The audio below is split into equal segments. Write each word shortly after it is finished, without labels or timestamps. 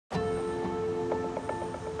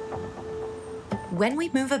When we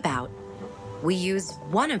move about, we use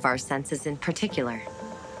one of our senses in particular,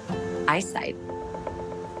 eyesight.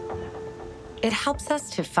 It helps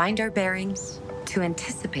us to find our bearings, to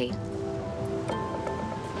anticipate.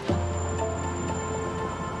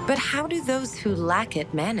 But how do those who lack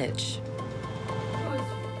it manage?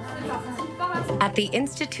 At the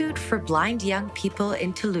Institute for Blind Young People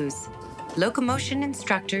in Toulouse, locomotion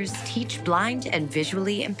instructors teach blind and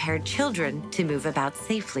visually impaired children to move about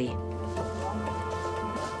safely.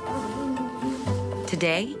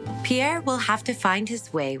 Today, Pierre will have to find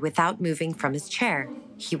his way without moving from his chair.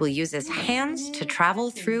 He will use his hands to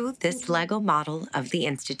travel through this Lego model of the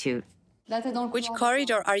Institute. Which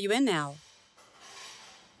corridor are you in now?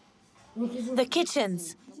 The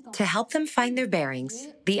kitchens. To help them find their bearings,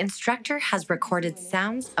 the instructor has recorded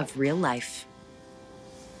sounds of real life.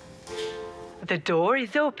 The door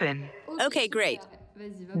is open. Okay, great.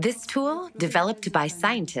 This tool, developed by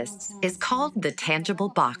scientists, is called the tangible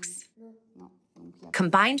box.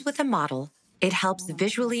 Combined with a model, it helps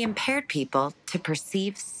visually impaired people to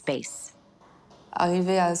perceive space.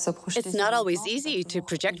 It's not always easy to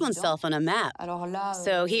project oneself on a map.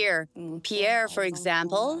 So here, Pierre, for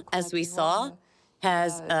example, as we saw,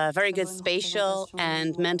 has a very good spatial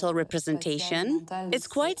and mental representation. It's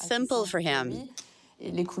quite simple for him.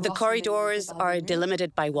 The corridors are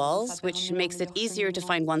delimited by walls, which makes it easier to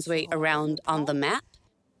find one's way around on the map.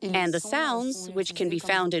 And the sounds, which can be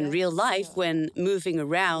found in real life when moving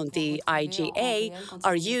around the IJA,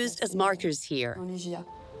 are used as markers here.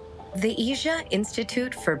 The INJA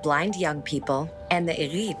Institute for Blind Young People and the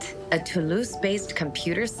IRIT, a Toulouse-based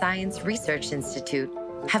computer science research institute,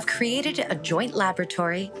 have created a joint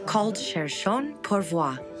laboratory called Cherchons pour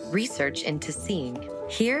Voir, research into seeing.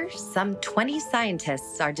 Here, some 20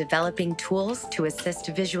 scientists are developing tools to assist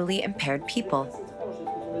visually impaired people.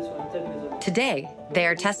 Today, they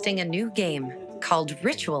are testing a new game called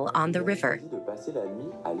Ritual on the River.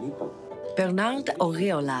 Bernard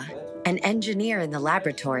Oriola, an engineer in the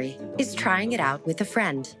laboratory, is trying it out with a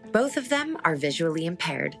friend. Both of them are visually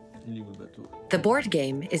impaired. The board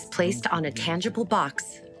game is placed on a tangible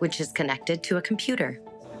box, which is connected to a computer.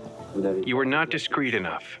 You were not discreet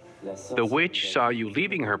enough. The witch saw you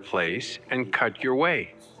leaving her place and cut your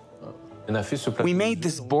way. We made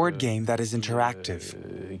this board game that is interactive.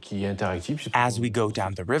 As we go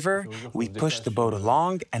down the river, we push the boat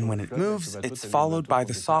along, and when it moves, it's followed by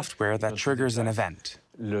the software that triggers an event.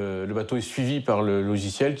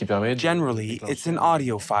 Generally, it's an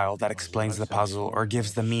audio file that explains the puzzle or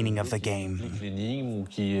gives the meaning of the game.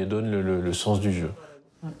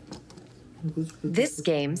 This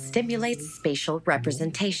game stimulates spatial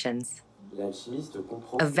representations,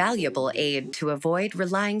 a valuable aid to avoid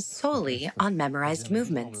relying solely on memorized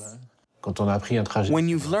movements. When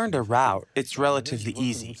you've learned a route, it's relatively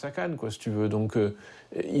easy.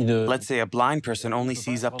 Let's say a blind person only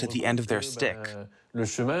sees up to the end of their stick,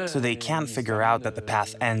 so they can't figure out that the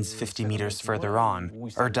path ends 50 meters further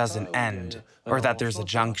on, or doesn't end, or that there's a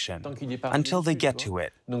junction, until they get to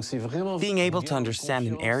it. Being able to understand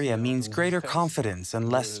an area means greater confidence and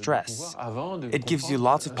less stress. It gives you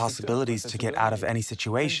lots of possibilities to get out of any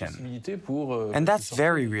situation, and that's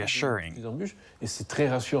very reassuring.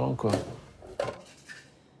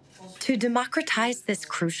 To democratize this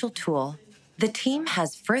crucial tool, the team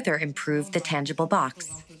has further improved the tangible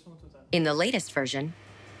box. In the latest version,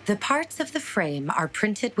 the parts of the frame are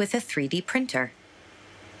printed with a 3D printer.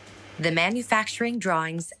 The manufacturing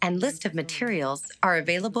drawings and list of materials are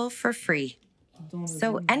available for free,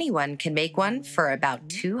 so anyone can make one for about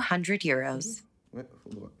 200 euros.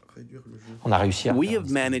 We have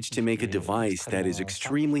managed to make a device that is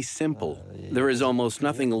extremely simple. There is almost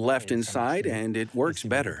nothing left inside, and it works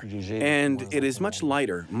better. And it is much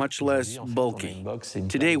lighter, much less bulky.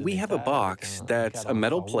 Today, we have a box that's a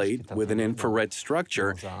metal plate with an infrared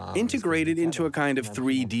structure integrated into a kind of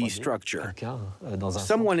 3D structure.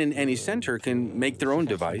 Someone in any center can make their own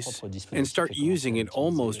device and start using it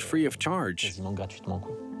almost free of charge.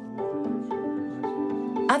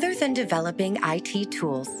 Other than developing IT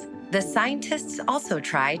tools, the scientists also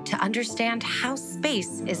tried to understand how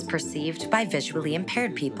space is perceived by visually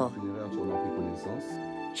impaired people.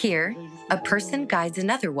 Here, a person guides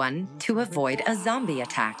another one to avoid a zombie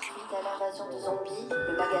attack.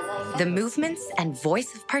 The movements and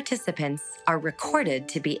voice of participants are recorded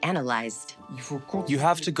to be analyzed. You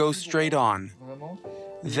have to go straight on.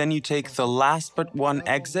 Then you take the last but one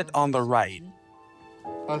exit on the right.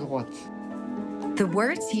 The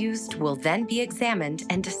words used will then be examined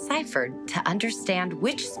and deciphered to understand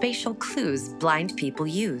which spatial clues blind people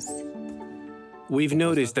use. We've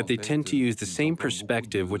noticed that they tend to use the same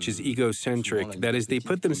perspective, which is egocentric. That is, they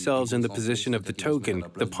put themselves in the position of the token,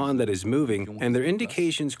 the pawn that is moving, and their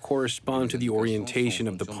indications correspond to the orientation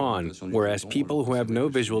of the pawn, whereas people who have no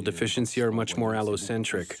visual deficiency are much more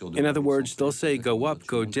allocentric. In other words, they'll say go up,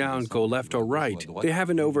 go down, go left or right. They have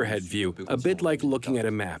an overhead view, a bit like looking at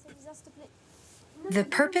a map. The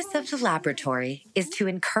purpose of the laboratory is to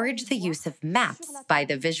encourage the use of maps by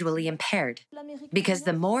the visually impaired, because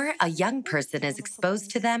the more a young person is exposed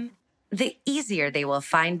to them, the easier they will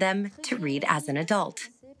find them to read as an adult.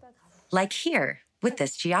 Like here, with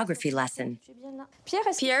this geography lesson.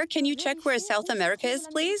 Pierre, can you check where South America is,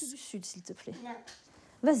 please?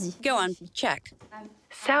 Go on, check.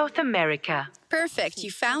 South America. Perfect,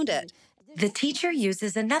 you found it. The teacher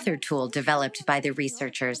uses another tool developed by the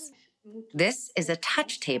researchers. This is a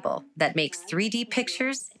touch table that makes 3D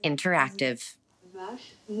pictures interactive.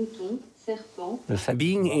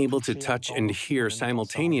 Being able to touch and hear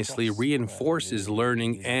simultaneously reinforces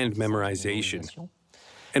learning and memorization.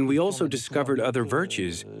 And we also discovered other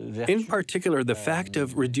virtues, in particular the fact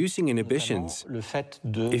of reducing inhibitions.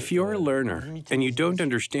 If you're a learner and you don't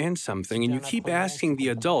understand something and you keep asking the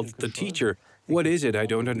adult, the teacher, what is it I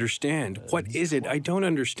don't understand? What is it I don't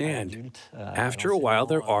understand? After a while,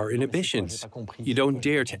 there are inhibitions. You don't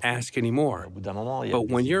dare to ask anymore. But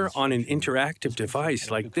when you're on an interactive device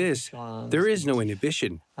like this, there is no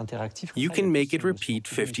inhibition. You can make it repeat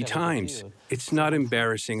 50 times. It's not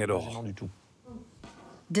embarrassing at all.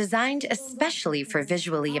 Designed especially for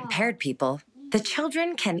visually impaired people, the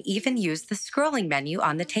children can even use the scrolling menu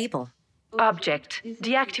on the table. Object,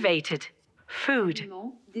 deactivated. Food,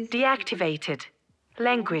 deactivated.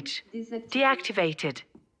 Language, deactivated.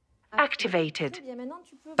 Activated.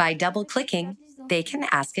 By double-clicking, they can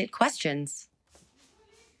ask it questions.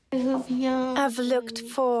 I've looked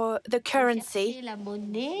for the currency,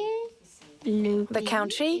 the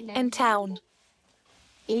country and town,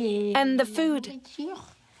 and the food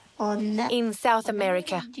in South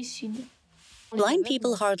America. Blind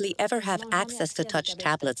people hardly ever have access to touch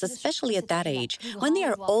tablets, especially at that age. When they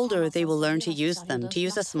are older, they will learn to use them, to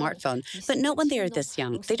use a smartphone, but not when they are this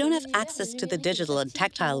young. They don't have access to the digital and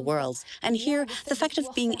tactile worlds. And here, the fact of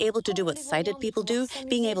being able to do what sighted people do,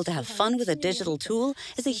 being able to have fun with a digital tool,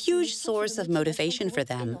 is a huge source of motivation for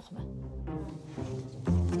them.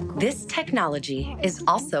 This technology is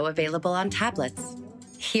also available on tablets.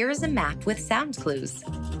 Here is a map with sound clues.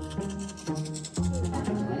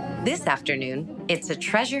 This afternoon, it's a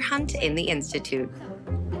treasure hunt in the Institute.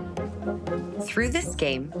 Through this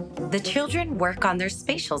game, the children work on their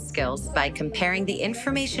spatial skills by comparing the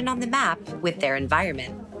information on the map with their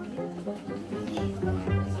environment,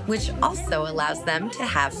 which also allows them to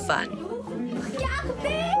have fun.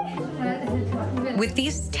 With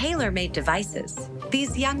these tailor-made devices,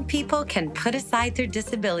 these young people can put aside their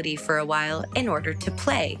disability for a while in order to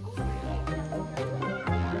play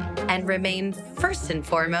and remain first and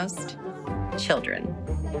foremost children.